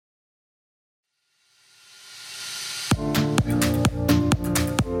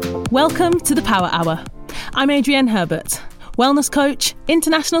Welcome to the Power Hour. I'm Adrienne Herbert, wellness coach,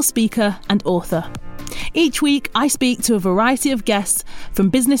 international speaker and author. Each week I speak to a variety of guests, from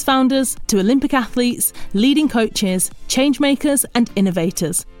business founders to Olympic athletes, leading coaches, change makers and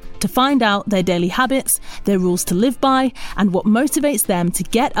innovators, to find out their daily habits, their rules to live by, and what motivates them to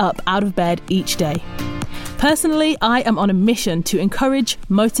get up out of bed each day. Personally, I am on a mission to encourage,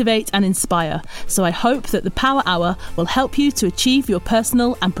 motivate and inspire, so I hope that the Power Hour will help you to achieve your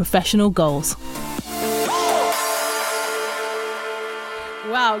personal and professional goals.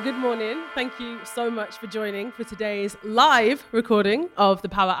 Wow, good morning. Thank you so much for joining for today's live recording of the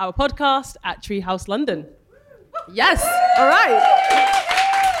Power Hour podcast at Treehouse London. Yes, all right.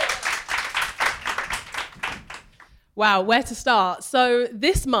 Wow, where to start? So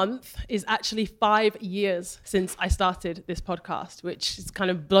this month is actually 5 years since I started this podcast, which has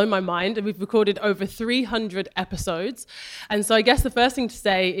kind of blown my mind. And we've recorded over 300 episodes. And so I guess the first thing to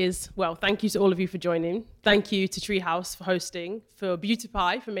say is, well, thank you to all of you for joining. Thank you to Treehouse for hosting, for Beauty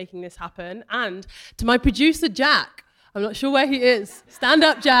Pie for making this happen, and to my producer, Jack. I'm not sure where he is. Stand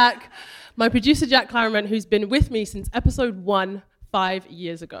up, Jack. My producer, Jack Claremont, who's been with me since episode 1, 5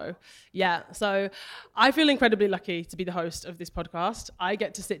 years ago. Yeah, so I feel incredibly lucky to be the host of this podcast. I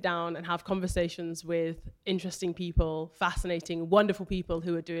get to sit down and have conversations with interesting people, fascinating, wonderful people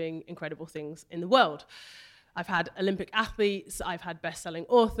who are doing incredible things in the world. I've had Olympic athletes, I've had best-selling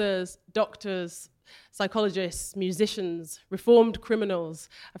authors, doctors, psychologists, musicians, reformed criminals.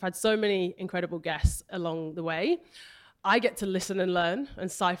 I've had so many incredible guests along the way. I get to listen and learn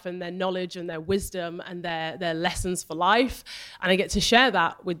and siphon their knowledge and their wisdom and their lessons for life. And I get to share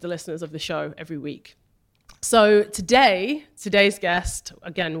that with the listeners of the show every week. So today's guest,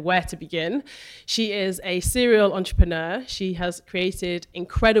 again, where to begin? She is a serial entrepreneur. She has created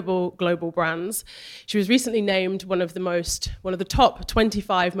incredible global brands. She was recently named one of the top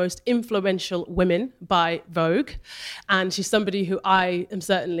 25 most influential women by Vogue. And she's somebody who I am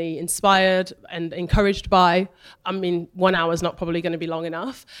certainly inspired and encouraged by. I mean, 1 hour is not probably going to be long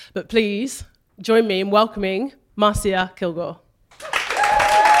enough, but please join me in welcoming Marcia Kilgore.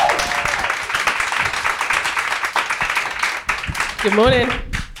 Good morning.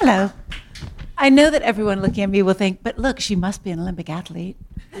 Hello. I know that everyone looking at me will think, but look, she must be an Olympic athlete.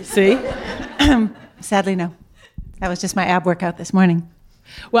 See? Sadly, no. That was just my ab workout this morning.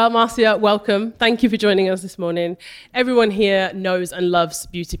 Well, Marcia, welcome. Thank you for joining us this morning. Everyone here knows and loves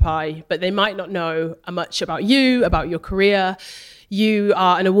Beauty Pie, but they might not know much about you, about your career. You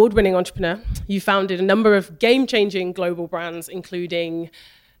are an award-winning entrepreneur. You founded a number of game-changing global brands, including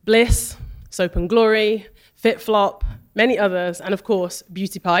Bliss, Soap and Glory, FitFlop, many others, and of course,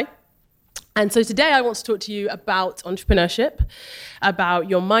 Beauty Pie. And so today I want to talk to you about entrepreneurship, about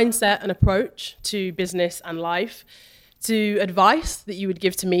your mindset and approach to business and life, to advice that you would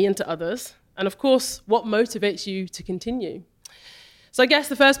give to me and to others, and of course, what motivates you to continue. So I guess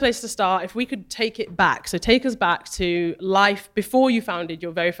the first place to start, if we could take it back, so take us back to life before you founded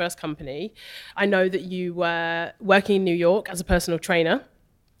your very first company. I know that you were working in New York as a personal trainer.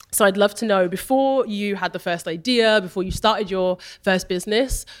 So I'd love to know, before you had the first idea, before you started your first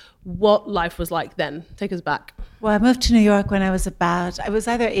business, what life was like then. Take us back. Well, I moved to New York when I was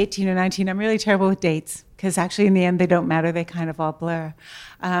either 18 or 19. I'm really terrible with dates because actually in the end they don't matter. They kind of all blur.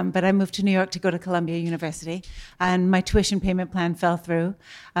 But I moved to New York to go to Columbia University, and my tuition payment plan fell through.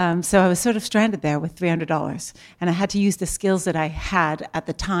 So I was sort of stranded there with $300, and I had to use the skills that I had at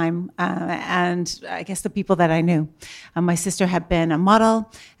the time and I guess the people that I knew. My sister had been a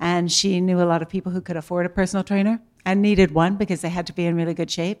model, and she knew a lot of people who could afford a personal trainer and needed one because they had to be in really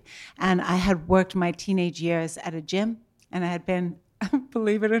good shape. And I had worked my teenage years at a gym, and I had been,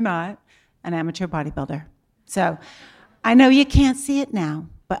 believe it or not, an amateur bodybuilder. So I know you can't see it now,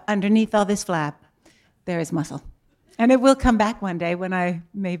 but underneath all this flap, there is muscle. And it will come back one day when I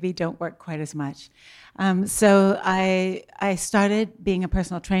maybe don't work quite as much. So I started being a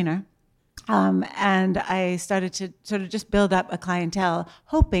personal trainer. And I started to sort of just build up a clientele,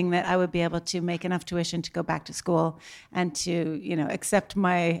 hoping that I would be able to make enough tuition to go back to school and to, accept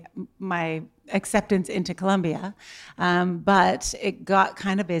my acceptance into Columbia. But it got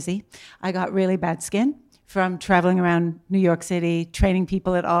kind of busy. I got really bad skin from traveling around New York City, training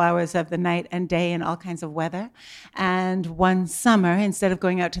people at all hours of the night and day in all kinds of weather. And one summer, instead of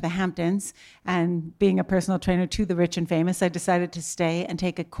going out to the Hamptons and being a personal trainer to the rich and famous, I decided to stay and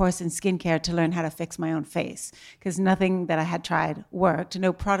take a course in skincare to learn how to fix my own face, because nothing that I had tried worked.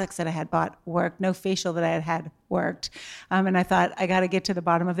 No products that I had bought worked. No facial that I had had worked. And I thought, I got to get to the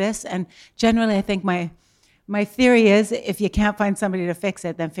bottom of this. And generally, I think my theory is, if you can't find somebody to fix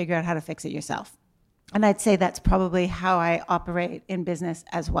it, then figure out how to fix it yourself. And I'd say that's probably how I operate in business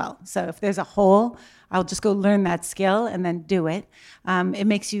as well. So if there's a hole, I'll just go learn that skill and then do it. It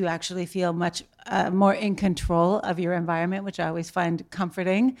makes you actually feel much more in control of your environment, which I always find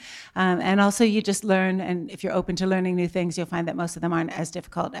comforting. And also you just learn, and if you're open to learning new things, you'll find that most of them aren't as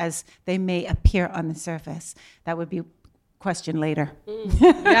difficult as they may appear on the surface. That would be question later.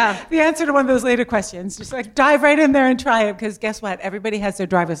 Yeah. The answer to one of those later questions. Just like dive right in there and try it, because guess what? Everybody has their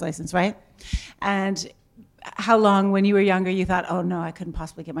driver's license, right? And how long, when you were younger, you thought, oh no, I couldn't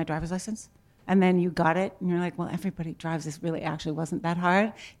possibly get my driver's license? And then you got it, and you're like, well, everybody drives. This really actually wasn't that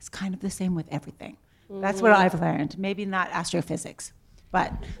hard. It's kind of the same with everything. That's what I've learned. Maybe not astrophysics,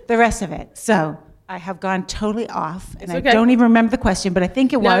 but the rest of it. So I have gone totally off, and I don't even remember the question, but I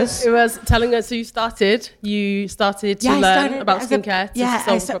think it was. It was telling us, so you started to learn about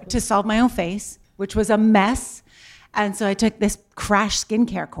skincare to solve my own face, which was a mess. And so I took this crash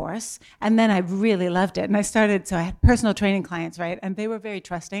skincare course, and then I really loved it. And so I had personal training clients, right? And they were very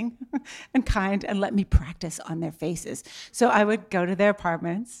trusting and kind and let me practice on their faces. So I would go to their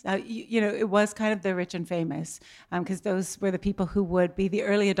apartments. It was kind of the rich and famous, because those were the people who would be the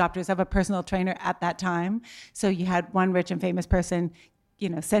early adopters of a personal trainer at that time. So you had one rich and famous person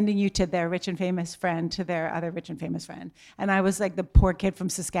sending you to their rich and famous friend, to their other rich and famous friend. And I was like the poor kid from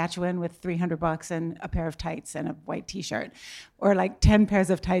Saskatchewan with $300 and a pair of tights and a white t-shirt, or like 10 pairs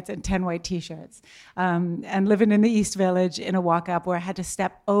of tights and 10 white t-shirts. And living in the East Village in a walk-up where I had to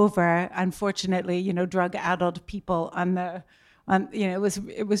step over, unfortunately, drug-addled people it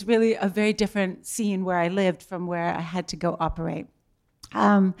was really a very different scene where I lived from where I had to go operate.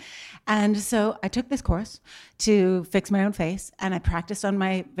 And so I took this course to fix my own face, and I practiced on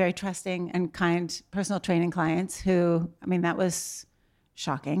my very trusting and kind personal training clients who, that was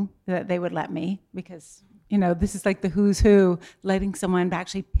shocking that they would let me, because, this is like the who's who, letting someone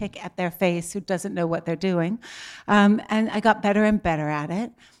actually pick at their face who doesn't know what they're doing. And I got better and better at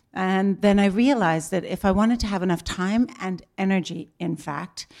it. And then I realized that if I wanted to have enough time and energy, in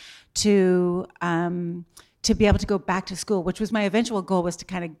fact, to be able to go back to school, which was my eventual goal, was to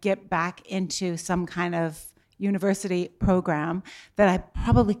kind of get back into some kind of university program, that I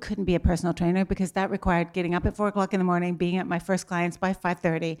probably couldn't be a personal trainer, because that required getting up at 4 o'clock in the morning, being at my first clients by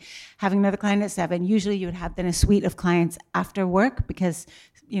 5:30, having another client at 7. Usually you would have then a suite of clients after work, because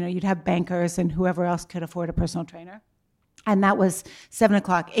you'd have bankers and whoever else could afford a personal trainer. And that was 7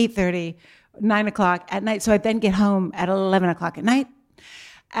 o'clock, 8:30, 9 o'clock at night. So I'd then get home at 11 o'clock at night.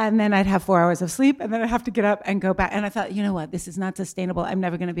 And then I'd have 4 hours of sleep, and then I'd have to get up and go back. And I thought, you know what, this is not sustainable. I'm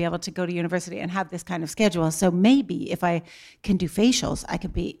never going to be able to go to university and have this kind of schedule. So maybe if I can do facials, I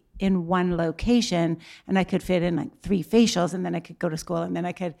could be in one location, and I could fit in like 3 facials, and then I could go to school, and then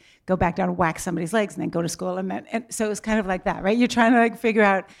I could go back down and wax somebody's legs, and then go to school. And so it was kind of like that, right? You're trying to like figure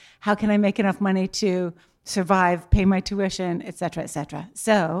out, how can I make enough money to survive, pay my tuition, et cetera, et cetera.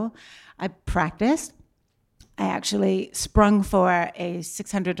 So I practiced. I actually sprung for a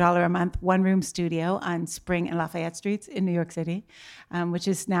 $600 a month one-room studio on Spring and Lafayette Streets in New York City, which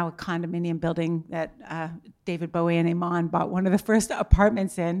is now a condominium building that David Bowie and Iman bought one of the first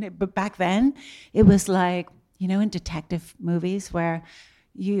apartments in. But back then, it was like, in detective movies where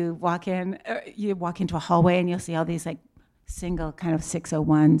you walk into a hallway and you'll see all these like single kind of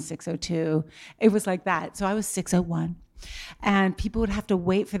 601, 602. It was like that. So I was 601. And people would have to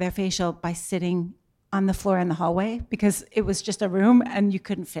wait for their facial by sitting on the floor in the hallway, because it was just a room and you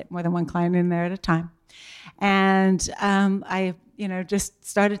couldn't fit more than one client in there at a time. And I, just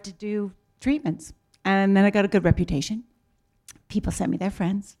started to do treatments. And then I got a good reputation. People sent me their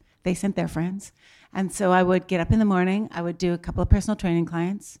friends. They sent their friends. And so I would get up in the morning. I would do a couple of personal training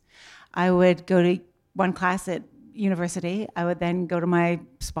clients. I would go to one class at university. I would then go to my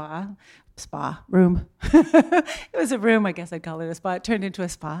spa room. It was a room, I guess I'd call it a spa. It turned into a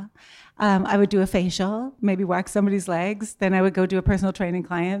spa. I would do a facial, maybe wax somebody's legs. Then I would go do a personal training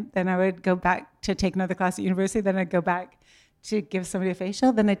client. Then I would go back to take another class at university. Then I'd go back to give somebody a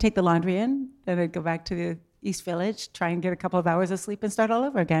facial. Then I'd take the laundry in. Then I'd go back to the East Village, try and get a couple of hours of sleep and start all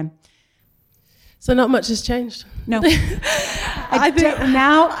over again. So not much has changed? No.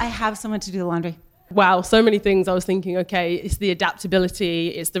 Now I have someone to do the laundry. Wow, so many things. I was thinking, okay, it's the adaptability,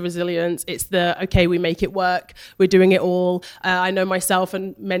 it's the resilience, it's the, okay, we make it work, we're doing it all. I know myself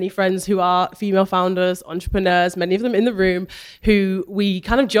and many friends who are female founders, entrepreneurs, many of them in the room, who we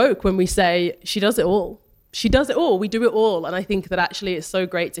kind of joke when we say, she does it all. She does it all, we do it all. And I think that actually it's so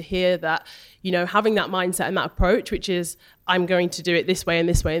great to hear that, having that mindset and that approach, which is, I'm going to do it this way and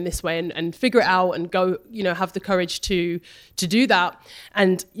this way and this way, and figure it out and go, have the courage to do that.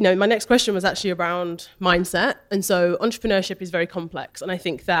 And, my next question was actually around mindset. And so entrepreneurship is very complex. And I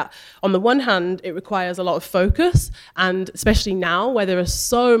think that on the one hand, it requires a lot of focus, and especially now where there is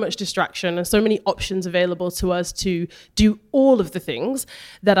so much distraction and so many options available to us to do all of the things,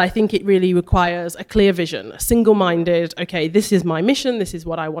 that I think it really requires a clear vision, a single-minded, okay, this is my mission, this is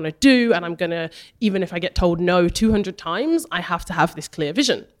what I want to do, and I'm going to, even if I get told no 200 times, I have to have this clear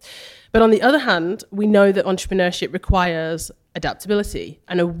vision. But on the other hand, we know that entrepreneurship requires adaptability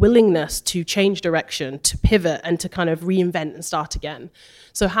and a willingness to change direction, to pivot, and to kind of reinvent and start again.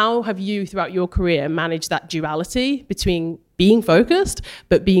 So how have you, throughout your career, managed that duality between being focused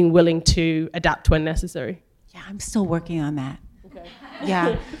but being willing to adapt when necessary? Yeah, I'm still working on that. Okay.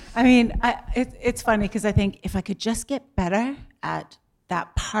 Yeah, I mean, it's funny because I think if I could just get better at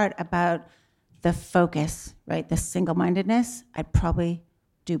that part about the focus, right, the single-mindedness, I'd probably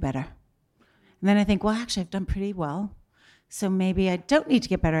do better. And then I think, well, actually, I've done pretty well, so maybe I don't need to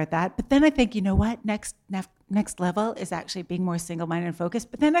get better at that. But then I think, you know what, next level is actually being more single-minded and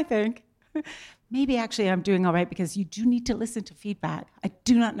focused. But then I think, maybe actually I'm doing all right, because you do need to listen to feedback. I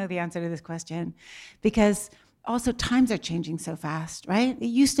do not know the answer to this question, because also times are changing so fast, right? It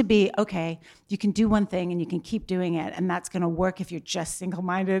used to be, okay, you can do one thing and you can keep doing it, and that's going to work if you're just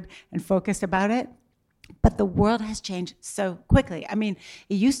single-minded and focused about it. But the world has changed so quickly. I mean,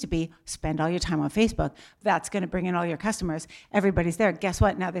 it used to be spend all your time on Facebook. That's going to bring in all your customers. Everybody's there. Guess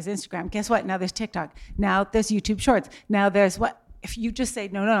what? Now there's Instagram. Guess what? Now there's TikTok. Now there's YouTube Shorts. Now there's what? If you just say,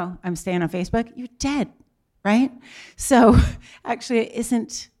 no, I'm staying on Facebook, you're dead, right? So actually it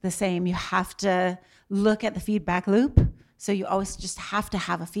isn't the same. You have to look at the feedback loop. So you always just have to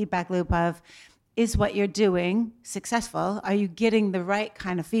have a feedback loop of, is what you're doing successful? Are you getting the right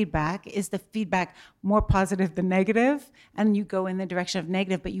kind of feedback? Is the feedback more positive than negative? And you go in the direction of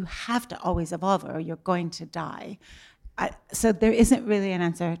negative, but you have to always evolve or you're going to die. So there isn't really an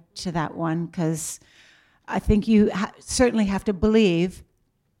answer to that one, because I think you certainly have to believe,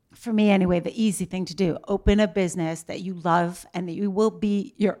 for me anyway, the easy thing to do, open a business that you love and that you will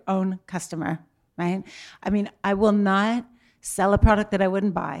be your own customer, right? I mean, I will not sell a product that I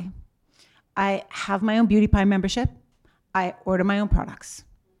wouldn't buy. I have my own beauty pie membership. I order my own products,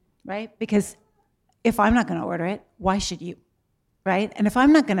 right? Because if I'm not going to order it, why should you, right? And if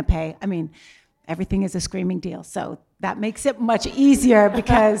I'm not going to pay, I mean, everything is a screaming deal. So that makes it much easier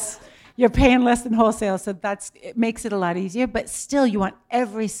because you're paying less than wholesale. So it makes it a lot easier. But still, you want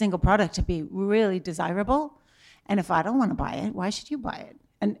every single product to be really desirable. And if I don't want to buy it, why should you buy it?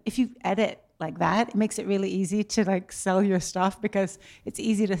 And if you edit like that, it makes it really easy to sell your stuff, because it's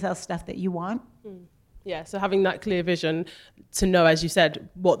easy to sell stuff that you want. Yeah, so having that clear vision to know, as you said,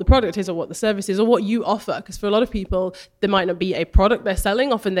 what the product is or what the service is or what you offer. Because for a lot of people, there might not be a product they're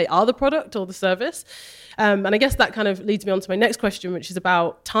selling. Often they are the product or the service. And I guess that kind of leads me on to my next question, which is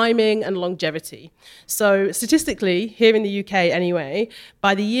about timing and longevity. So statistically, here in the UK anyway,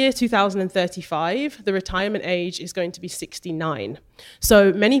 by the year 2035, the retirement age is going to be 69.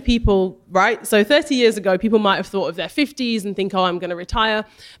 So many people, right? So 30 years ago, people might have thought of their 50s and think, oh, I'm going to retire.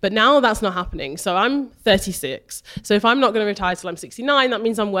 But now that's not happening. So I'm 36. So if I'm not going to retire till I'm 69, that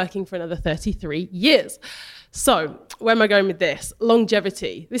means I'm working for another 33 years. So where am I going with this?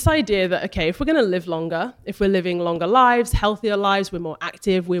 Longevity. This idea that, okay, if we're going to live longer, if we're living longer lives, healthier lives, we're more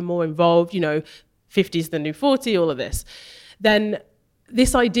active, we're more involved, 50 is the new 40, all of this, then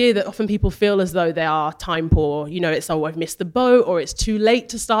this idea that often people feel as though they are time poor, it's, oh, I've missed the boat, or it's too late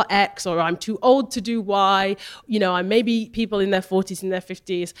to start X, or I'm too old to do Y, I'm maybe people in their 40s, in their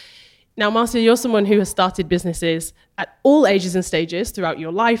 50s. Now, Marcia, you're someone who has started businesses at all ages and stages throughout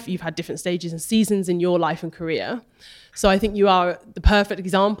your life. You've had different stages and seasons in your life and career. So I think you are the perfect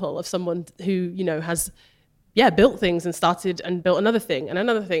example of someone who, has built things and started and built another thing and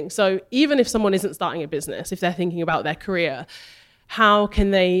another thing. So even if someone isn't starting a business, if they're thinking about their career, how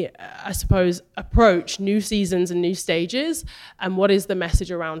can they, I suppose, approach new seasons and new stages? And what is the message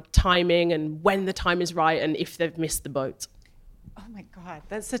around timing and when the time is right and if they've missed the boat? Oh my God,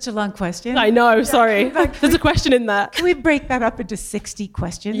 that's such a long question. I know, sorry. There's a question in that. Can we break that up into 60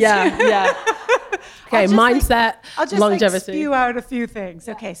 questions? Yeah. Okay, mindset, I'll just longevity. Spew out a few things.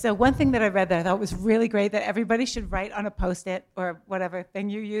 Okay, so one thing that I read that I thought was really great that everybody should write on a Post-it or whatever thing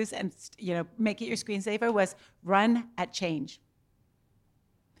you use and make it your screensaver was run at change.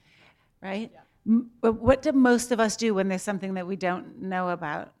 Right? Yeah. What do most of us do when there's something that we don't know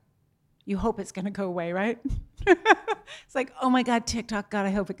about? You hope it's going to go away, right? It's like, oh my God, TikTok, God, I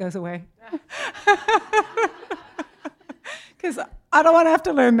hope it goes away. Because I don't want to have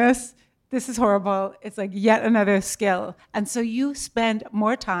to learn this. this is horrible. It's like yet another skill. And so you spend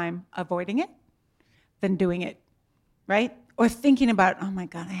more time avoiding it than doing it, right? Or thinking about, oh my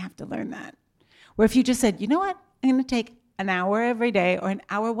God, I have to learn that. Where if you just said, you know what, I'm going to take an hour every day or an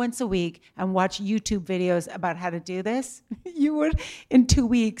hour once a week and watch YouTube videos about how to do this, you would, in 2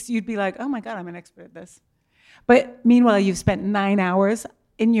 weeks, you'd be like, oh my God, I'm an expert at this. But meanwhile, you've spent 9 hours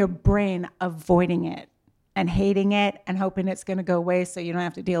in your brain avoiding it and hating it and hoping it's going to go away so you don't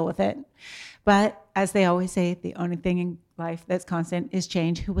have to deal with it. But as they always say, the only thing in life that's constant is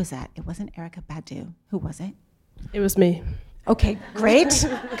change. Who was that? It wasn't Erica Badu. Who was it? It was me. Okay, great,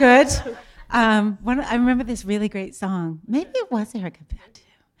 good. I remember this really great song. Maybe it was Erica Badu.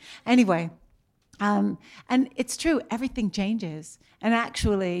 Anyway, and it's true, everything changes. And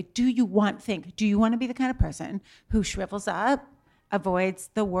actually, do you want to be the kind of person who shrivels up, avoids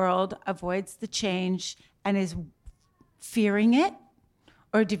the world, avoids the change, and is fearing it?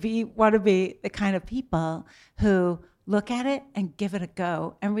 Or do we want to be the kind of people who look at it and give it a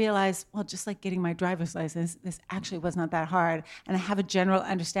go and realize, well, just like getting my driver's license, this actually was not that hard. And I have a general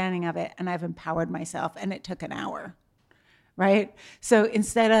understanding of it and I've empowered myself and it took an hour, right? So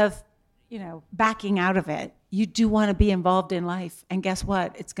instead of, backing out of it, you do want to be involved in life. And guess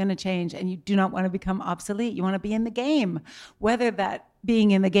what? It's going to change and you do not want to become obsolete. You want to be in the game. Whether that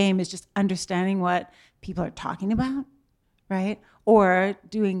being in the game is just understanding what people are talking about, right? Or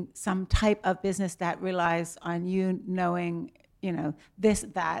doing some type of business that relies on you knowing, this,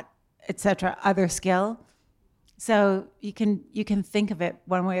 that, etc., other skill. So you can think of it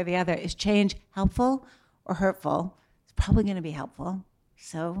one way or the other. Is change helpful or hurtful? It's probably going to be helpful.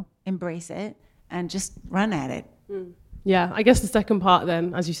 So embrace it and just run at it. Yeah, I guess the second part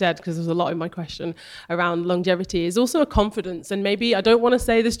then, as you said, because there's a lot in my question around longevity, is also a confidence. And maybe, I don't want to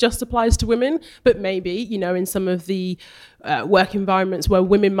say this just applies to women, but maybe, in some of the work environments where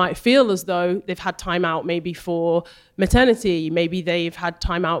women might feel as though they've had time out maybe for maternity, maybe they've had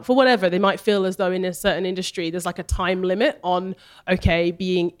time out for whatever, they might feel as though in a certain industry there's like a time limit on, okay,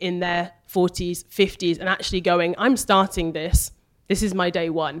 being in their 40s, 50s and actually going, I'm starting this is my day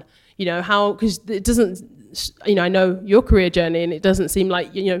one. Because it doesn't, I know your career journey and it doesn't seem like,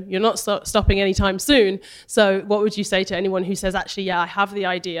 you're not stopping anytime soon. So what would you say to anyone who says, actually, yeah, I have the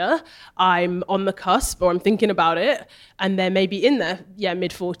idea, I'm on the cusp or I'm thinking about it, and they're maybe in their,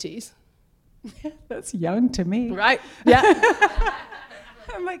 mid-40s? That's young to me. Right, yeah.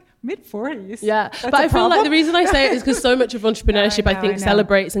 I'm like, mid-40s? Yeah, but I feel like the reason I say it is because so much of entrepreneurship, I think,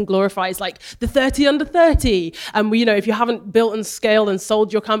 celebrates and glorifies like the 30 under 30. And if you haven't built and scaled and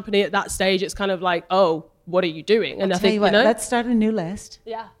sold your company at that stage, it's kind of like, oh, what are you doing? And I think, let's start a new list.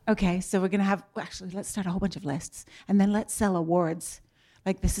 Yeah. Okay, so we're going to have, let's start a whole bunch of lists. And then let's sell awards.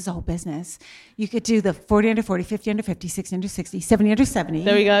 Like, this is a whole business. You could do the 40 under 40, 50 under 50, 60 under 60, 70 under 70.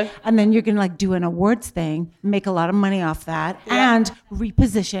 There we go. And then you're going to do an awards thing, make a lot of money off that, and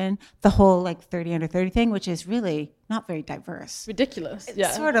reposition the whole 30 under 30 thing, which is really not very diverse. Ridiculous.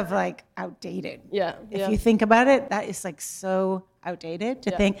 It's sort of outdated. Yeah. If you think about it, that is so outdated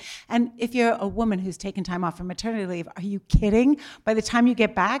to think. And if you're a woman who's taken time off from maternity leave, are you kidding? By the time you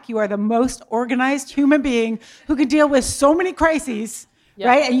get back, you are the most organized human being who can deal with so many crises. Yep.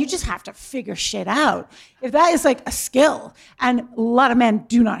 Right? And you just have to figure shit out. If that is a skill, and a lot of men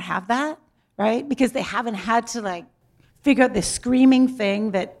do not have that, right? Because they haven't had to figure out this screaming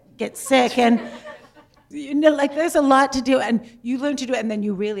thing that gets sick. And there's a lot to do, and you learn to do it, and then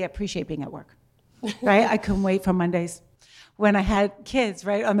you really appreciate being at work, right? I couldn't wait for Mondays when I had kids,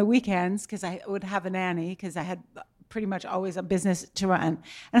 right, on the weekends, because I would have a nanny, because I had pretty much always a business to run.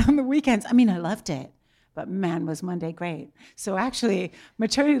 And on the weekends, I loved it. But man, was Monday great. So actually,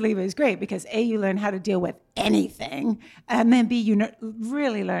 maternity leave is great because A, you learn how to deal with anything, and then B, you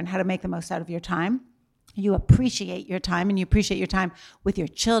really learn how to make the most out of your time. You appreciate your time, and you appreciate your time with your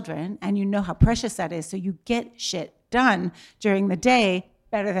children, and you know how precious that is. So you get shit done during the day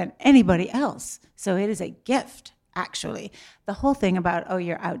better than anybody else. So it is a gift, actually. The whole thing about,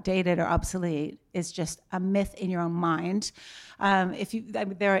 you're outdated or obsolete is just a myth in your own mind. There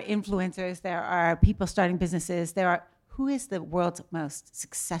are influencers, there are people starting businesses, who is the world's most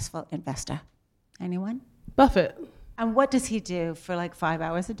successful investor? Anyone? Buffett. And what does he do for 5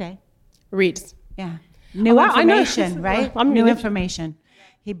 hours a day? Reads. Yeah. New information, right? New information.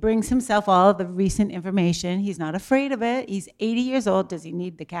 He brings himself all the recent information. He's not afraid of it. He's 80 years old. Does he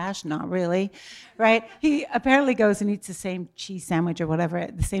need the cash? Not really, right? He apparently goes and eats the same cheese sandwich or whatever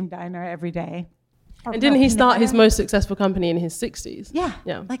at the same diner every day. And didn't he start his most successful company in his 60s? Yeah.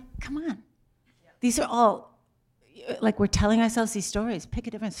 Come on. These are all, we're telling ourselves these stories. Pick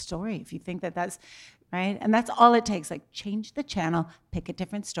a different story if you think that's right? And that's all it takes. Like, change the channel, pick a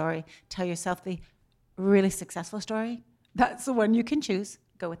different story, tell yourself the really successful story. That's the one you can choose.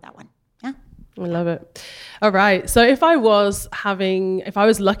 Go with that one. Yeah. I love it. All right. So if I was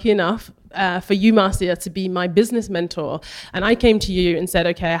lucky enough for you, Marcia, to be my business mentor, and I came to you and said,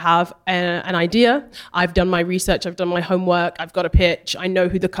 okay, I have an idea. I've done my research. I've done my homework. I've got a pitch. I know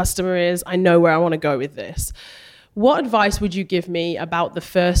who the customer is. I know where I want to go with this. What advice would you give me about the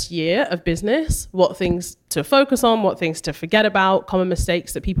first year of business? What things to focus on? What things to forget about? Common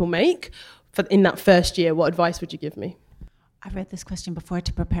mistakes that people make in that first year? What advice would you give me? I read this question before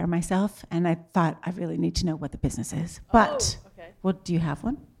to prepare myself, and I thought I really need to know what the business is. But, well, do you have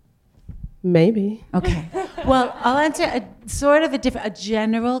one? Maybe. Okay. Well, I'll answer a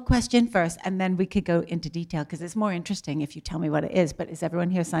general question first, and then we could go into detail, because it's more interesting if you tell me what it is. But is everyone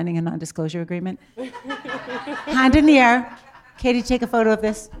here signing a non-disclosure agreement? Hand in the air. Katie, take a photo of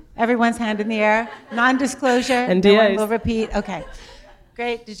this. Everyone's hand in the air. Non-disclosure. NDAs. No one will repeat. Okay.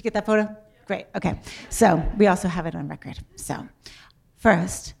 Great. Did you get that photo? Great. Okay. So we also have it on record. So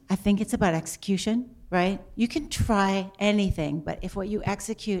first, I think it's about execution, right? You can try anything, but if what you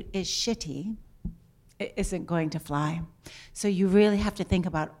execute is shitty, it isn't going to fly. So you really have to think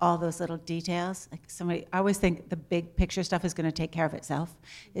about all those little details. I always think the big picture stuff is going to take care of itself.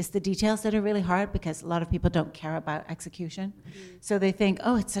 It's the details that are really hard, because a lot of people don't care about execution. So they think,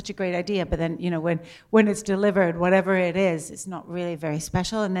 oh, it's such a great idea, but then, when it's delivered, whatever it is, it's not really very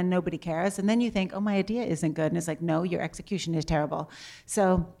special, and then nobody cares. And then you think, oh, my idea isn't good. And it's like, no, your execution is terrible.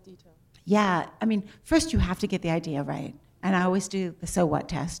 So, yeah, first you have to get the idea right. And I always do the so what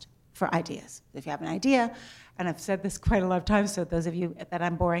test for ideas. If you have an idea, and I've said this quite a lot of times, so those of you that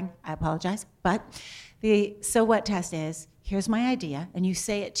I'm boring, I apologize, but the so what test is, here's my idea, and you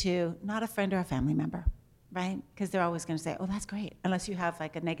say it to not a friend or a family member, right? Because they're always going to say, oh, that's great, unless you have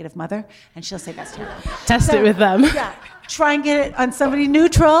like a negative mother, and she'll say that's terrible. Test it with them. Yeah, try and get it on somebody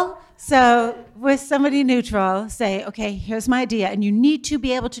neutral. So with somebody neutral, say, okay, here's my idea, and you need to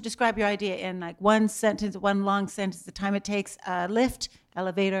be able to describe your idea in like one sentence, one long sentence, the time it takes, lift,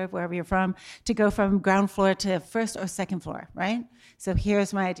 elevator, wherever you're from, to go from ground floor to first or second floor, right? So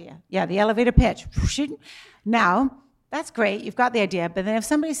here's my idea. Yeah, the elevator pitch. Now, that's great, you've got the idea, but then if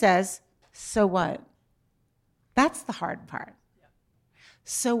somebody says, so what? That's the hard part.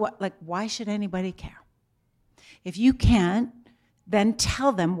 So what? Like, why should anybody care? If you can't, then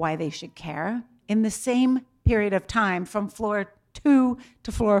tell them why they should care in the same period of time from floor 2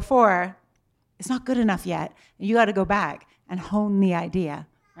 to floor 4. It's not good enough yet. You got to go back and hone the idea,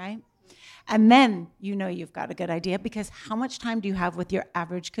 right? And then you've got a good idea, because how much time do you have with your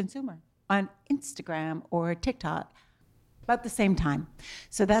average consumer on Instagram or TikTok? About the same time.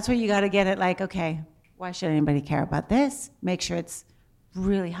 So that's where you got to get it like, okay, why should anybody care about this? Make sure it's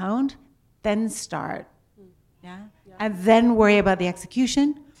really honed, then start. Yeah? And then worry about the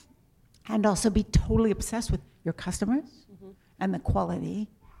execution, and also be totally obsessed with your customers and the quality,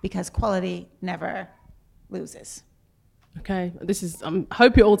 because quality never loses. Okay,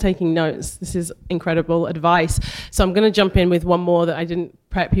 hope you're all taking notes. This is incredible advice. So I'm going to jump in with one more that I didn't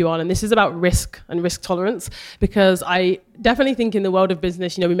prep you on, and this is about risk and risk tolerance, because I definitely think in the world of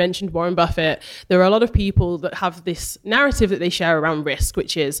business, we mentioned Warren Buffett, there are a lot of people that have this narrative that they share around risk,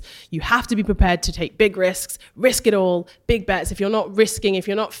 which is you have to be prepared to take big risks, risk it all, big bets. If you're not risking, if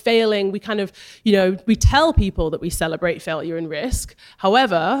you're not failing, we kind of, we tell people that we celebrate failure and risk.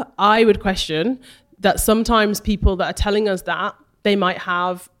 However, I would question that sometimes people that are telling us that, they might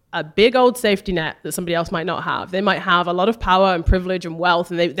have a big old safety net that somebody else might not have. They might have a lot of power and privilege and wealth,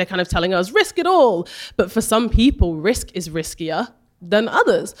 and they're kind of telling us, risk it all. But for some people, risk is riskier than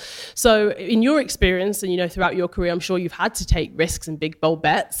others. So in your experience, and throughout your career, I'm sure you've had to take risks and big, bold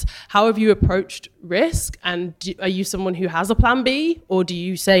bets. How have you approached risk? And are you someone who has a plan B? Or do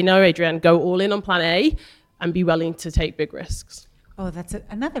you say, no, Adrienne, go all in on plan A and be willing to take big risks? Oh, that's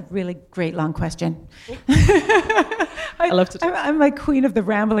another really great long question. I love to talk. I'm like queen of the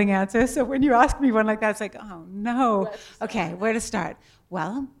rambling answer. So when you ask me one like that, it's like, oh no. Okay, where to start?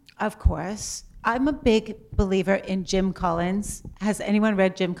 Well, of course, I'm a big believer in Jim Collins. Has anyone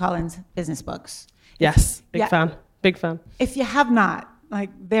read Jim Collins' business books? Yes, big fan. If you have not,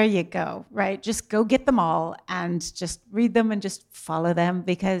 there you go, right? Just go get them all and just read them and just follow them,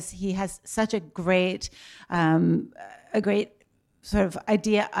 because he has such a great sort of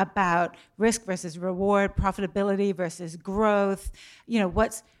idea about risk versus reward, profitability versus growth.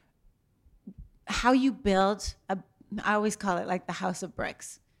 How you build I always call it like the house of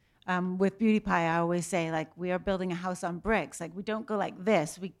bricks. With Beauty Pie, I always say we are building a house on bricks. We don't go like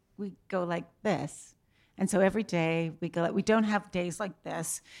this, we go like this. And so every day we don't have days like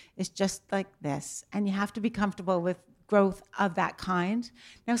this. It's just like this. And you have to be comfortable with growth of that kind.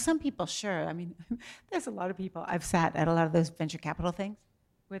 Now, some people, sure. I mean, there's a lot of people. I've sat at a lot of those venture capital things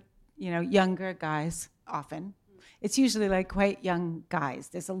with, younger guys often. It's usually like quite young guys.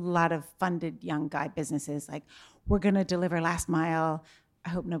 There's a lot of funded young guy businesses. Like, we're going to deliver last mile. I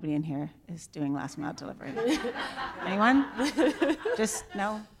hope nobody in here is doing last mile delivery. Anyone? Just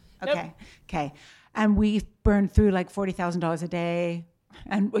no? Okay. Nope. Okay. And we burn through like $40,000 a day.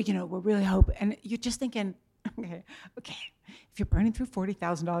 And, we're really hoping. And you're just thinking, okay. If you're burning through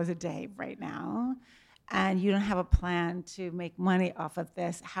 $40,000 a day right now, and you don't have a plan to make money off of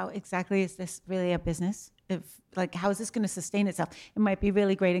this, how exactly is this really a business? How is this going to sustain itself? It might be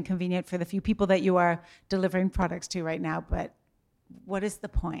really great and convenient for the few people that you are delivering products to right now, but what is the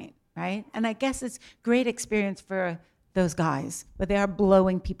point, right? And I guess it's great experience for those guys, but they are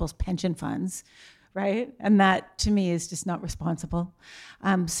blowing people's pension funds, right? And that, to me, is just not responsible.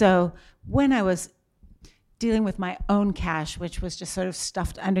 So when I was dealing with my own cash, which was just sort of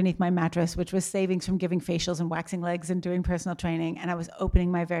stuffed underneath my mattress, which was savings from giving facials and waxing legs and doing personal training. And I was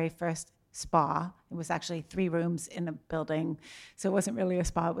opening my very first spa. It was actually 3 rooms in a building. So it wasn't really a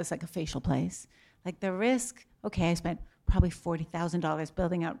spa, it was like a facial place. Like the risk, I spent probably $40,000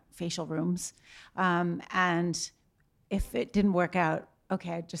 building out facial rooms. And if it didn't work out,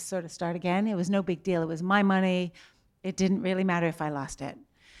 I'd just sort of start again. It was no big deal. It was my money. It didn't really matter if I lost it.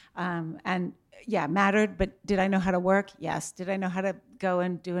 Mattered, but did I know how to work? Yes. Did I know how to go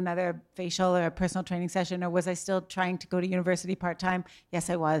and do another facial or a personal training session, or was I still trying to go to university part-time? Yes,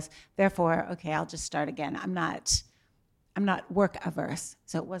 I was. Therefore, I'll just start again. I'm not work averse,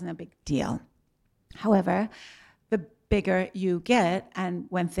 so it wasn't a big deal. However, the bigger you get, and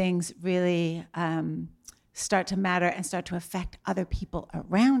when things really start to matter and start to affect other people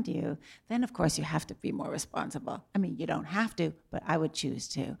around you, then of course you have to be more responsible. I mean, you don't have to, but I would choose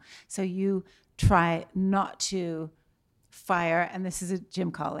to. So you try not to fire, and this is a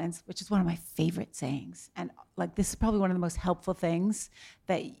Jim Collins, which is one of my favorite sayings. And like, this is probably one of the most helpful things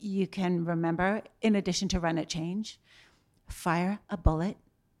that you can remember, in addition to run at change. Fire a bullet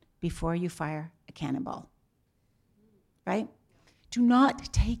before you fire a cannonball, right? Do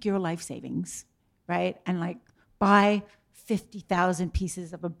not take your life savings, right? And like buy 50,000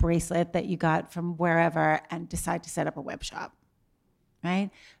 pieces of a bracelet that you got from wherever and decide to set up a web shop, right?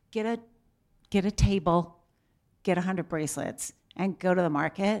 Get a table, get 100 bracelets, and go to the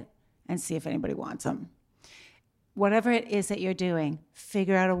market and see if anybody wants them. Whatever it is that you're doing,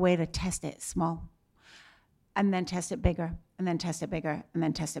 figure out a way to test it small, and then test it bigger, and then test it bigger, and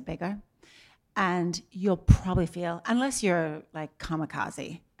then test it bigger. And you'll probably feel, unless you're like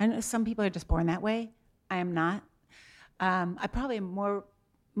kamikaze, and some people are just born that way. I am not. I probably am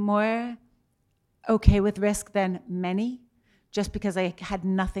more okay with risk than many, just because I had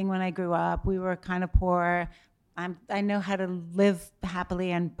nothing when I grew up. We were kind of poor. I know how to live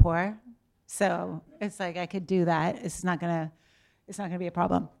happily and poor, so it's like I could do that. It's not gonna be a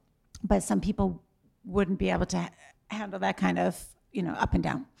problem. But some people wouldn't be able to handle that kind of up and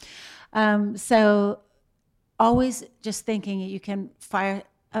down. So always just thinking you can fire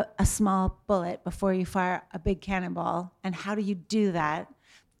a small bullet before you fire a big cannonball. And how do you do that?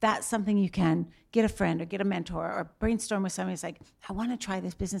 That's something you can get a friend or get a mentor or brainstorm with somebody who's like, I want to try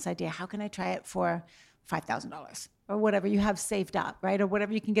this business idea. How can I try it for $5,000 or whatever you have saved up, right? Or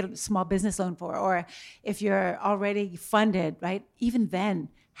whatever you can get a small business loan for. Or if you're already funded, right? Even then,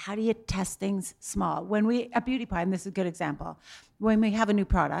 how do you test things small? At Beauty Pie, and this is a good example, when we have a new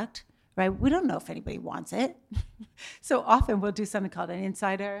product, right, we don't know if anybody wants it. So often we'll do something called an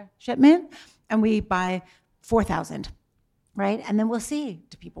insider shipment, and we buy 4,000, right? And then we'll see,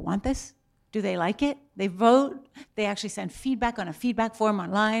 do people want this? Do they like it? They vote. They actually send feedback on a feedback form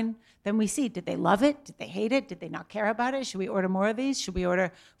online. Then we see, did they love it? Did they hate it? Did they not care about it? Should we order more of these? Should we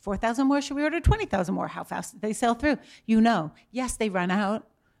order 4,000 more? Should we order 20,000 more? How fast did they sell through? Yes, they run out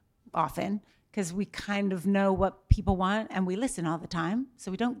often, because we kind of know what people want and we listen all the time.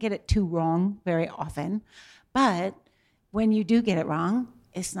 So we don't get it too wrong very often. But when you do get it wrong,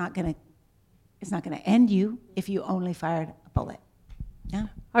 it's not gonna end you if you only fired a bullet. Yeah.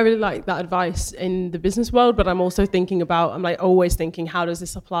 I really like that advice in the business world, but I'm also thinking about, I'm like always thinking, how does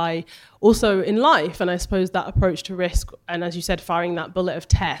this apply also in life? And I suppose that approach to risk, and as you said, firing that bullet of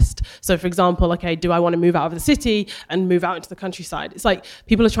test. So for example, okay, do I want to move out of the city and move out into the countryside? It's like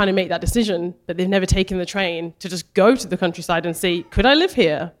people are trying to make that decision, but they've never taken the train to just go to the countryside and see, could I live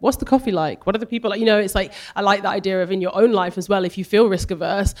here? What's the coffee like? What are the people like? It's like, I like that idea of in your own life as well, if you feel risk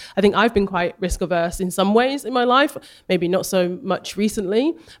averse. I think I've been quite risk averse in some ways in my life, maybe not so much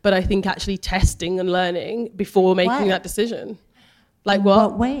recently. but I think actually testing and learning before making that decision. Like in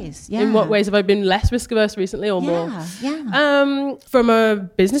what ways? Yeah. In what ways have I been less risk averse recently or more? Yeah. From a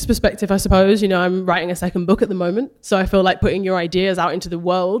business perspective, I suppose, I'm writing a second book at the moment. So I feel like putting your ideas out into the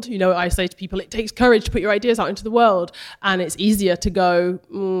world, I say to people, it takes courage to put your ideas out into the world. And it's easier to go,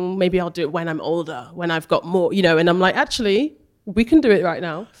 maybe I'll do it when I'm older, when I've got more, and I'm like, actually, we can do it right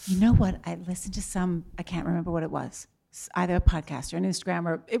now. You know what? I listened to I can't remember what it was. It's either a podcast or an Instagram,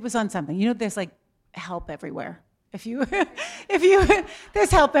 or it was on something. There's like help everywhere. If you,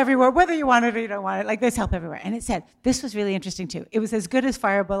 there's help everywhere, whether you want it or you don't want it, like there's help everywhere. And it said, this was really interesting too. It was as good as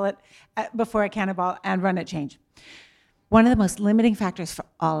fire a bullet before a cannonball and run at change. One of the most limiting factors for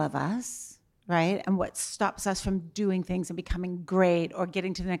all of us, right? And what stops us from doing things and becoming great or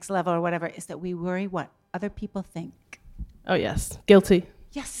getting to the next level or whatever is that we worry what other people think. Oh yes, guilty.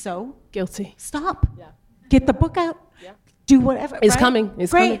 Yes, so? Guilty. Stop. Yeah. Get the book out. Yeah. Do whatever. It's coming.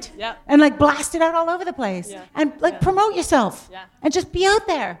 It's great. Coming. Yeah. And like blast it out all over the place. Yeah. And like promote yourself. Yeah. And just be out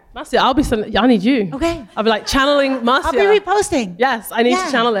there. Marcia, I need you. Okay. I'll be like channeling Marcia. I'll be reposting. Yes, I need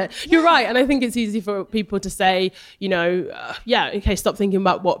to channel it. You're right. And I think it's easy for people to say, okay, stop thinking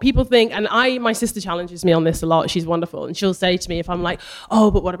about what people think. And my sister challenges me on this a lot. She's wonderful. And she'll say to me, if I'm like,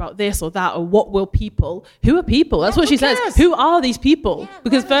 oh, but what about this or that? Or what will people? Who are people? That's what she says. Who are these people? Yeah,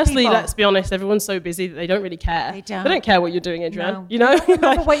 because firstly, let's be honest, everyone's so busy that they don't really care. They don't care what you're doing, Adrienne. No. Don't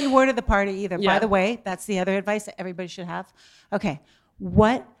remember what you wore to the party either. Yeah. By the way, that's the other advice that everybody should have. Okay.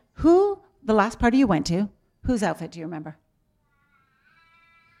 The last party you went to, whose outfit do you remember?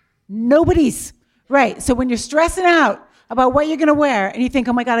 Nobody's. Right. So when you're stressing out about what you're going to wear and you think,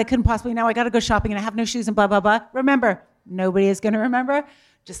 oh my God, I couldn't possibly, now I got to go shopping and I have no shoes and blah, blah, blah. Remember, nobody is going to remember,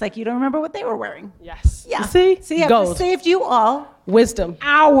 just like you don't remember what they were wearing. Yes. Yeah. See? Gold. Saved you all. Wisdom.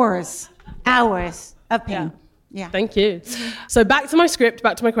 Hours of pain. Yeah. Thank you. So back to my script,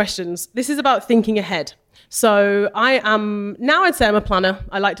 back to my questions. This is about thinking ahead. So I'd say I'm a planner.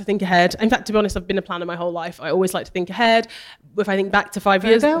 I like to think ahead. In fact, to be honest, I've been a planner my whole life. I always like to think ahead. If I think back to 5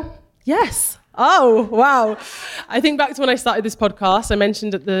 years ago. Yes. Oh, wow. I think back to when I started this podcast, I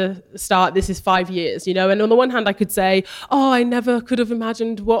mentioned at the start, this is 5 years, and on the one hand, I could say, oh, I never could have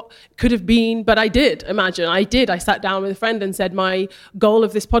imagined what could have been, but I did imagine. I sat down with a friend and said, my goal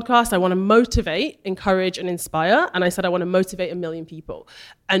of this podcast, I want to motivate, encourage, and inspire. And I said, I want to motivate 1 million people.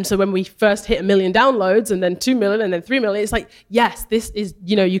 And so when we first hit 1 million downloads and then 2 million and then 3 million, it's like, yes, this is,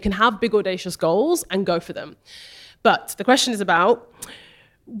 you can have big audacious goals and go for them. But the question is about,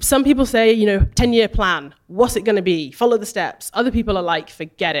 some people say, 10-year plan. What's it going to be? Follow the steps. Other people are like,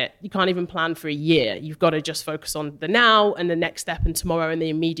 forget it. You can't even plan for a year. You've got to just focus on the now and the next step and tomorrow and the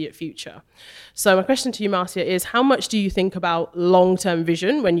immediate future. So my question to you, Marcia, is how much do you think about long-term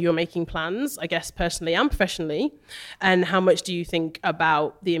vision when you're making plans, I guess personally and professionally? And how much do you think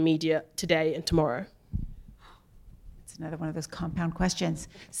about the immediate today and tomorrow? It's another one of those compound questions.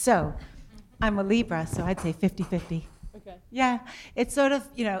 So I'm a Libra, so I'd say 50-50. Okay. Yeah, it's sort of,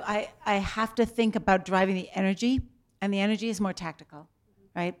 I have to think about driving the energy, and the energy is more tactical,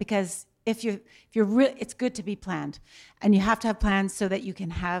 right? Because if you're it's good to be planned, and you have to have plans so that you can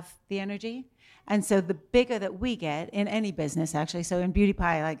have the energy. And so the bigger that we get in any business, actually, so in Beauty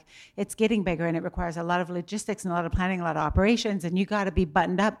Pie, like it's getting bigger, and it requires a lot of logistics and a lot of planning, a lot of operations, and you got to be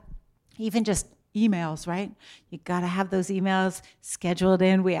buttoned up, even just emails, right? You got to have those emails scheduled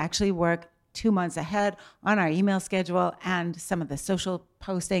in. We actually work 2 months ahead on our email schedule and some of the social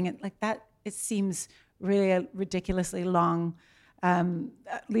posting and like that. It seems really a ridiculously long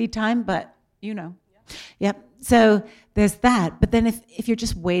lead time, but Yep. So there's that. But then if you're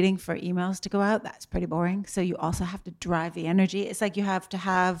just waiting for emails to go out, that's pretty boring. So you also have to drive the energy. It's like you have to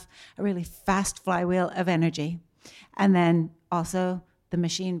have a really fast flywheel of energy. And then also the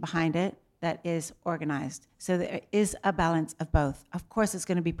machine behind it that is organized. So there is a balance of both. Of course, it's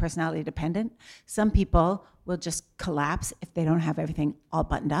going to be personality dependent. Some people will just collapse if they don't have everything all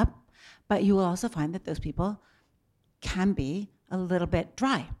buttoned up. But you will also find that those people can be a little bit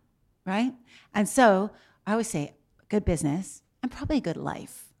dry, right? And so I always say good business and probably a good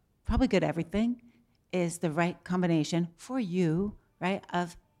life, probably good everything is the right combination for you, right,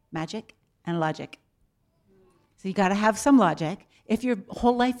 of magic and logic. So you got to have some logic. If your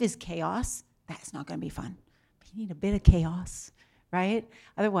whole life is chaos, that's not going to be fun. But you need a bit of chaos, right?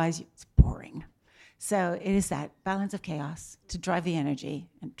 Otherwise, it's boring. So it is that balance of chaos to drive the energy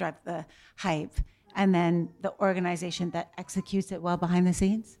and drive the hype and then the organization that executes it well behind the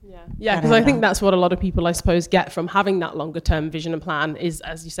scenes. Yeah, because I think that's what a lot of people, I suppose, get from having that longer term vision and plan is,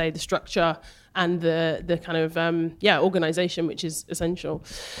 as you say, the structure and the kind of, organization, which is essential.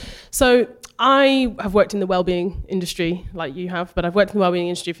 So I have worked in the wellbeing industry like you have, but I've worked in the wellbeing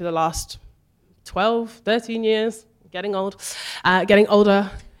industry for the last 12, 13 years, getting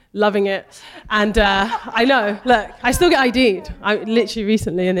older, loving it. And I know, look, I still get ID'd. I literally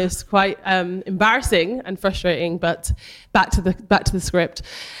recently, and it's quite embarrassing and frustrating, but back to the script.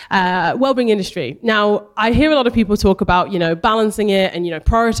 Wellbeing industry. Now, I hear a lot of people talk about, balancing it and,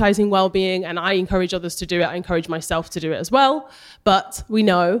 prioritizing wellbeing, and I encourage others to do it. I encourage myself to do it as well. But we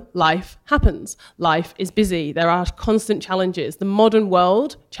know life happens. Life is busy. There are constant challenges. The modern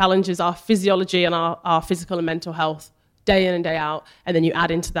world challenges our physiology and our physical and mental health day in and day out, and then you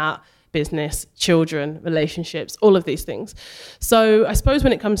add into that business, children, relationships, all of these things. So I suppose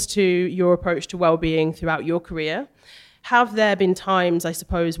when it comes to your approach to well-being throughout your career, have there been times, I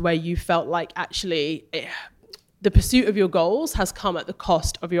suppose, where you felt like actually the pursuit of your goals has come at the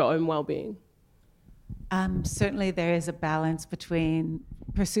cost of your own well-being? Certainly there is a balance between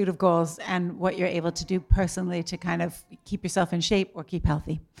pursuit of goals and what you're able to do personally to kind of keep yourself in shape or keep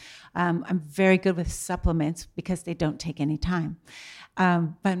healthy. I'm very good with supplements because they don't take any time.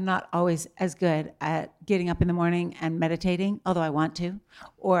 But I'm not always as good at getting up in the morning and meditating, although I want to,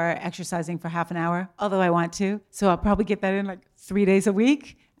 or exercising for half an hour, although I want to. So I'll probably get that in like 3 days a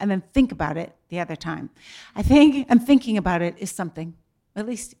week and then think about it the other time. I think I'm thinking about it is something. At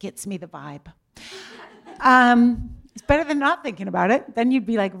least it gets me the vibe. It's better than not thinking about it. Then you'd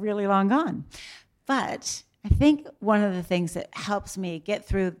be like really long gone. But I think one of the things that helps me get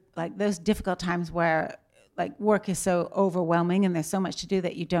through like those difficult times where like work is so overwhelming and there's so much to do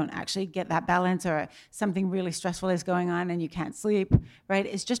that you don't actually get that balance, or something really stressful is going on and you can't sleep, right?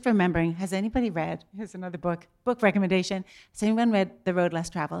 Is just remembering, has anybody read, here's another book recommendation. Has anyone read The Road Less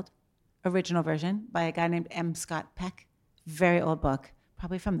Traveled, original version by a guy named M. Scott Peck? Very old book,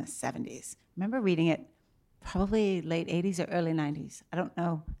 probably from the 70s. Remember reading it probably late 80s or early 90s. I don't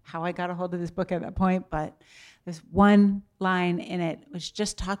know how I got a hold of this book at that point, but there's one line in it which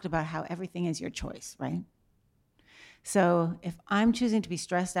just talked about how everything is your choice, right? So if I'm choosing to be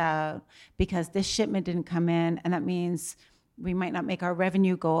stressed out because this shipment didn't come in, and that means we might not make our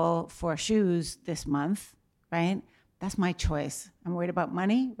revenue goal for shoes this month, right? That's my choice. I'm worried about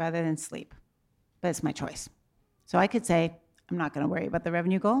money rather than sleep, but it's my choice. So I could say, I'm not going to worry about the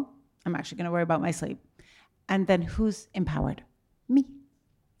revenue goal. I'm actually going to worry about my sleep. And then who's empowered? Me,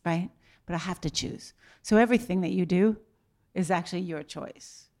 right? But I have to choose. So everything that you do is actually your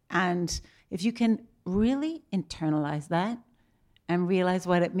choice. And if you can really internalize that and realize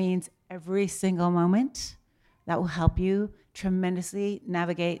what it means every single moment, that will help you tremendously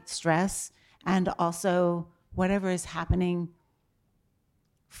navigate stress and also whatever is happening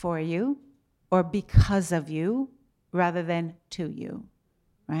for you or because of you rather than to you,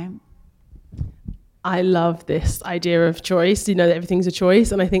 right? I love this idea of choice, that everything's a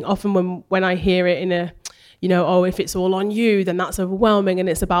choice. And I think often when I hear it in a, if it's all on you, then that's overwhelming and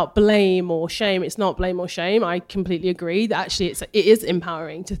it's about blame or shame. It's not blame or shame. I completely agree that actually it is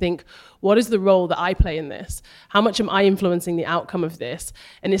empowering to think, what is the role that I play in this? How much am I influencing the outcome of this?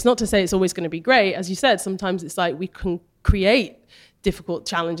 And it's not to say it's always going to be great. As you said, sometimes it's like we can create difficult,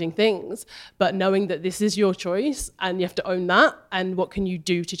 challenging things, but knowing that this is your choice and you have to own that, and what can you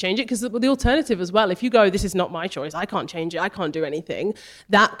do to change it? Because the alternative as well, if you go, this is not my choice, I can't change it, I can't do anything,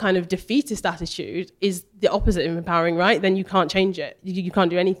 that kind of defeatist attitude is the opposite of empowering, right? Then you can't change it, you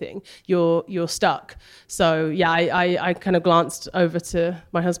can't do anything, you're stuck. So yeah, I kind of glanced over to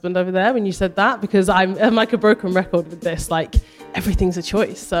my husband over there when you said that, because I'm like a broken record with this, like everything's a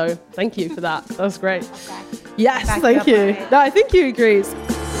choice. So thank you for that. That was great. Yes, thank you. No, I think you agrees.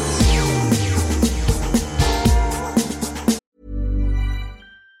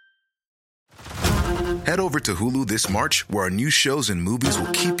 Head over to Hulu this March, where our new shows and movies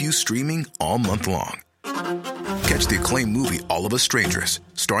will keep you streaming all month long. Catch the acclaimed movie All of Us Strangers,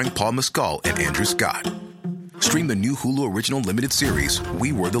 starring Paul Mescal and Andrew Scott. Stream the new Hulu original limited series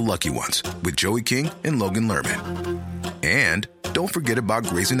We Were the Lucky Ones with Joey King and Logan Lerman. And don't forget about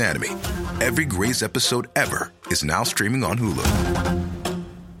Grey's Anatomy. Every Grey's episode ever is now streaming on Hulu.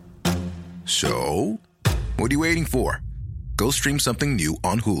 So, what are you waiting for? Go stream something new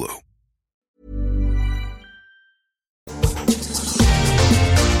on Hulu.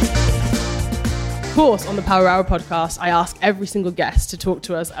 Of course, on the Power Hour podcast, I ask every single guest to talk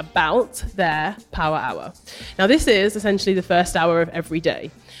to us about their Power Hour. Now, this is essentially the first hour of every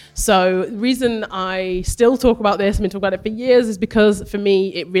day. So the reason I still talk about this, I've been talking about it for years, is because for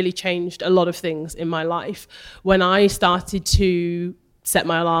me, it really changed a lot of things in my life. When I started to set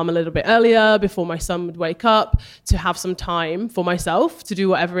my alarm a little bit earlier before my son would wake up, to have some time for myself, to do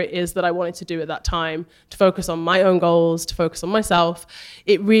whatever it is that I wanted to do at that time, to focus on my own goals, to focus on myself.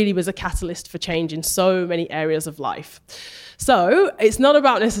 It really was a catalyst for change in so many areas of life. So it's not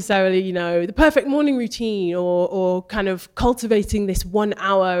about necessarily, the perfect morning routine or kind of cultivating this 1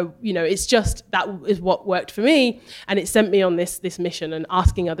 hour, it's just that is what worked for me. And it sent me on this mission and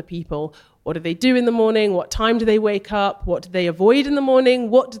asking other people, what do they do in the morning? What time do they wake up? What do they avoid in the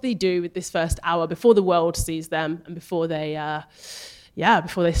morning? What do they do with this first hour before the world sees them and before they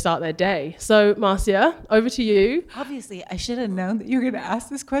start their day? So, Marcia, over to you. Obviously, I should have known that you were going to ask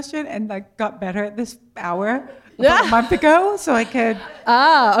this question and got better at this hour about a month ago, so I could.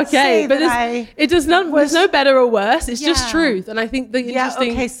 Okay, but there's no better or worse. It's just truth, and I think the interesting.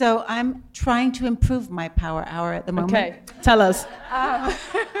 Yeah. Okay, so I'm trying to improve my power hour at the moment. Okay, tell us.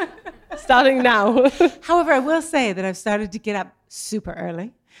 Starting now. However, I will say that I've started to get up super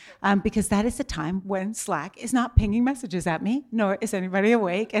early. Because that is the time when Slack is not pinging messages at me, nor is anybody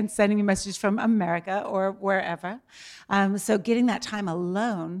awake and sending me messages from America or wherever. So getting that time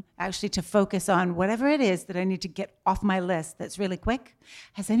alone, actually to focus on whatever it is that I need to get off my list that's really quick.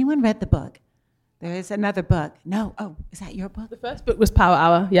 Has anyone read the book? There is another book. No. Oh, is that your book? The first book was Power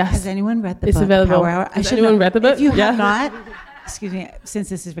Hour, yes. Has anyone read the book? It's available. Power Hour? Has anyone read the book? If you have not, excuse me, since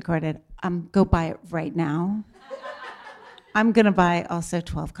this is recorded, go buy it right now. I'm going to buy also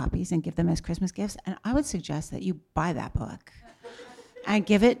 12 copies and give them as Christmas gifts. And I would suggest that you buy that book and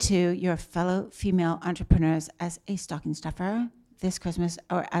give it to your fellow female entrepreneurs as a stocking stuffer this Christmas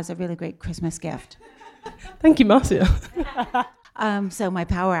or as a really great Christmas gift. Thank you, Marcia. So my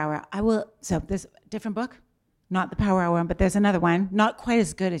power hour, so there's a different book, not the power hour one, but there's another one, not quite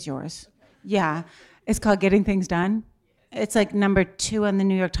as good as yours. Yeah, it's called Getting Things Done. It's like number 2 on the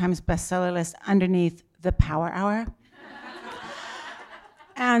New York Times bestseller list underneath the power hour.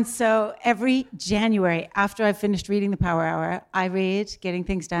 And so every January, after I've finished reading The Power Hour, I read Getting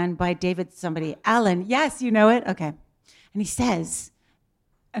Things Done by David somebody. Allen, yes, you know it? Okay. And he says,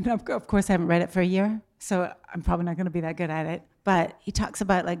 and of course I haven't read it for a year, so I'm probably not going to be that good at it, but he talks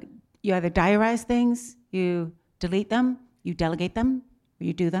about you either diarize things, you delete them, you delegate them, or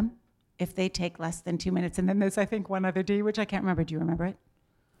you do them if they take less than 2 minutes. And then there's, I think, one other D, which I can't remember. Do you remember it?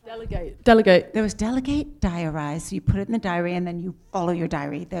 Delegate. There was delegate, diarize. So you put it in the diary and then you follow your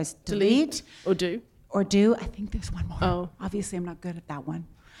diary. There's delete. Or do. I think there's one more. Oh. Obviously, I'm not good at that one.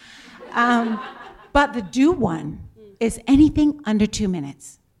 But the do one is anything under 2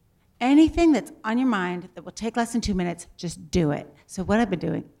 minutes. Anything that's on your mind that will take less than 2 minutes, just do it. So what I've been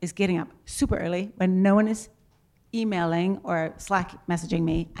doing is getting up super early when no one is emailing or Slack messaging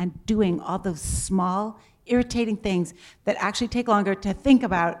me and doing all those small irritating things that actually take longer to think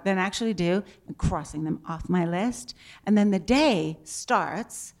about than actually do, and crossing them off my list. And then the day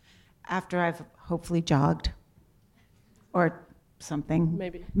starts after I've hopefully jogged or something,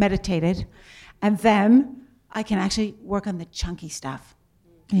 maybe meditated, and then I can actually work on the chunky stuff.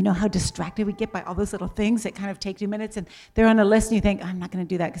 You know how distracted we get by all those little things that kind of take 2 minutes and they're on a list and you think, I'm not going to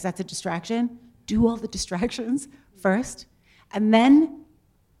do that because that's a distraction. Do all the distractions first and then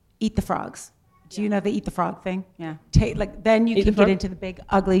eat the frogs. Do you know the eat the frog thing? Yeah. Then you can get into the big,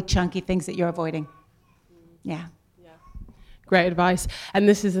 ugly, chunky things that you're avoiding. Yeah. Great advice. And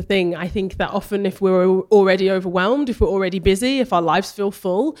this is the thing, I think that often if we're already overwhelmed, if we're already busy, if our lives feel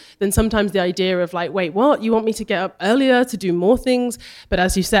full, then sometimes the idea of wait, what? You want me to get up earlier to do more things? But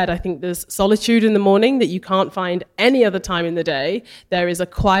as you said, I think there's solitude in the morning that you can't find any other time in the day. There is a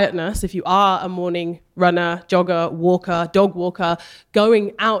quietness if you are a morning runner, jogger, walker, dog walker,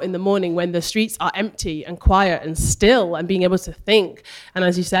 going out in the morning when the streets are empty and quiet and still and being able to think. And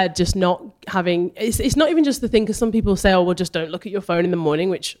as you said, just not having, it's not even just the thing, because some people say, oh, well, just don't look at your phone in the morning,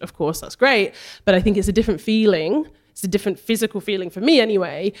 which of course that's great. But I think it's a different feeling. It's a different physical feeling for me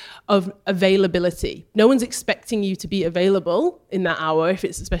anyway, of availability. No one's expecting you to be available in that hour,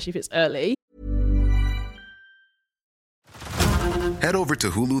 especially if it's early. Head over to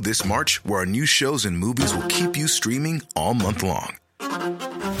Hulu this March, where our new shows and movies will keep you streaming all month long.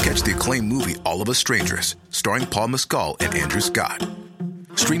 Catch the acclaimed movie All of Us Strangers, starring Paul Mescal and Andrew Scott.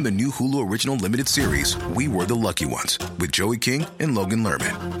 Stream the new Hulu original limited series We Were the Lucky Ones with Joey King and Logan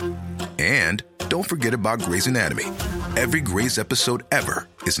Lerman. And don't forget about Grey's Anatomy. Every Grey's episode ever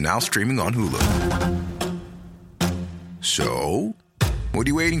is now streaming on Hulu. So, what are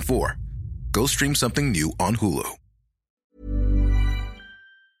you waiting for? Go stream something new on Hulu.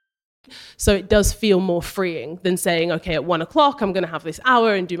 So it does feel more freeing than saying, okay, at 1 o'clock, I'm going to have this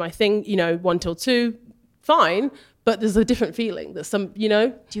hour and do my thing, 1 till 2, fine. But there's a different feeling that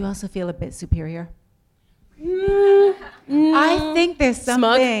Do you also feel a bit superior? I think there's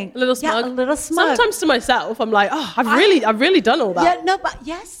something. Smug, a little smug. Yeah, a little smug. Sometimes to myself, I'm like, oh, I've really done all that. Yeah, no, but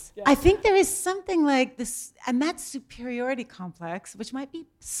yes. Yeah. I think there is something like this, and that superiority complex, which might be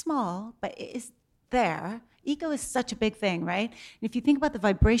small, but it is there. Ego is such a big thing, right? And if you think about the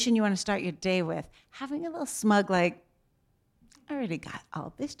vibration you want to start your day with, having a little smug like, I already got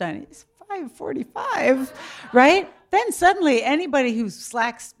all this done. It's 5:45, right? Then suddenly anybody who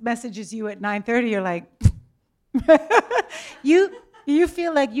slacks messages you at 9:30, you're like, you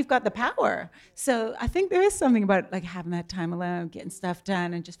feel like you've got the power. So I think there is something about like having that time alone, getting stuff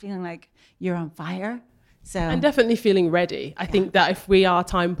done, and just feeling like you're on fire. So and definitely feeling ready. I think that if we are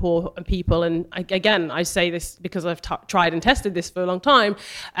time poor people, and again, I say this because I've tried and tested this for a long time,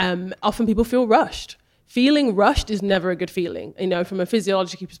 often people feel rushed. Feeling rushed is never a good feeling. From a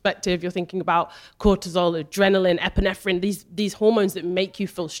physiological perspective, you're thinking about cortisol, adrenaline, epinephrine, these hormones that make you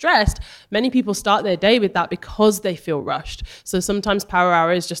feel stressed. Many people start their day with that because they feel rushed. So sometimes Power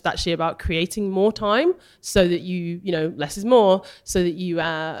Hour is just actually about creating more time so that less is more, so that you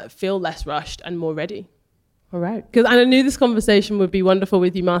feel less rushed and more ready. All right. And I knew this conversation would be wonderful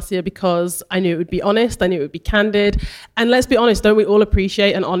with you, Marcia, because I knew it would be honest. I knew it would be candid. And let's be honest, don't we all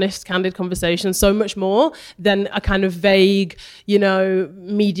appreciate an honest, candid conversation so much more than a kind of vague,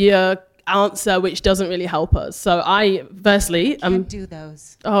 media answer, which doesn't really help us. So I, firstly... can't do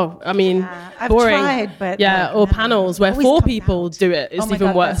those. Oh, I mean, I've boring. tried, but... Yeah, or panels where 4 people do it. It's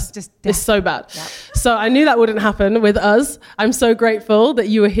even worse. It's so bad. Yep. So I knew that wouldn't happen with us. I'm so grateful that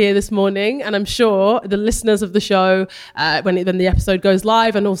you were here this morning, and I'm sure the listeners of the show, when the episode goes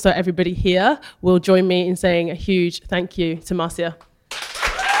live, and also everybody here, will join me in saying a huge thank you to Marcia.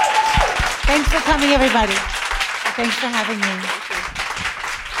 Thanks for coming, everybody. Thanks for having me.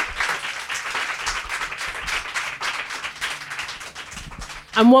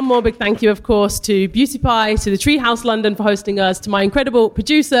 And one more big thank you, of course, to Beauty Pie, to the Treehouse London for hosting us, to my incredible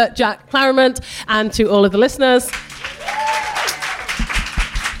producer, Jack Claremont, and to all of the listeners.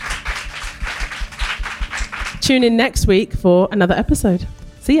 Tune in next week for another episode.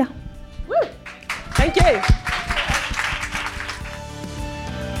 See ya. Woo. Thank you.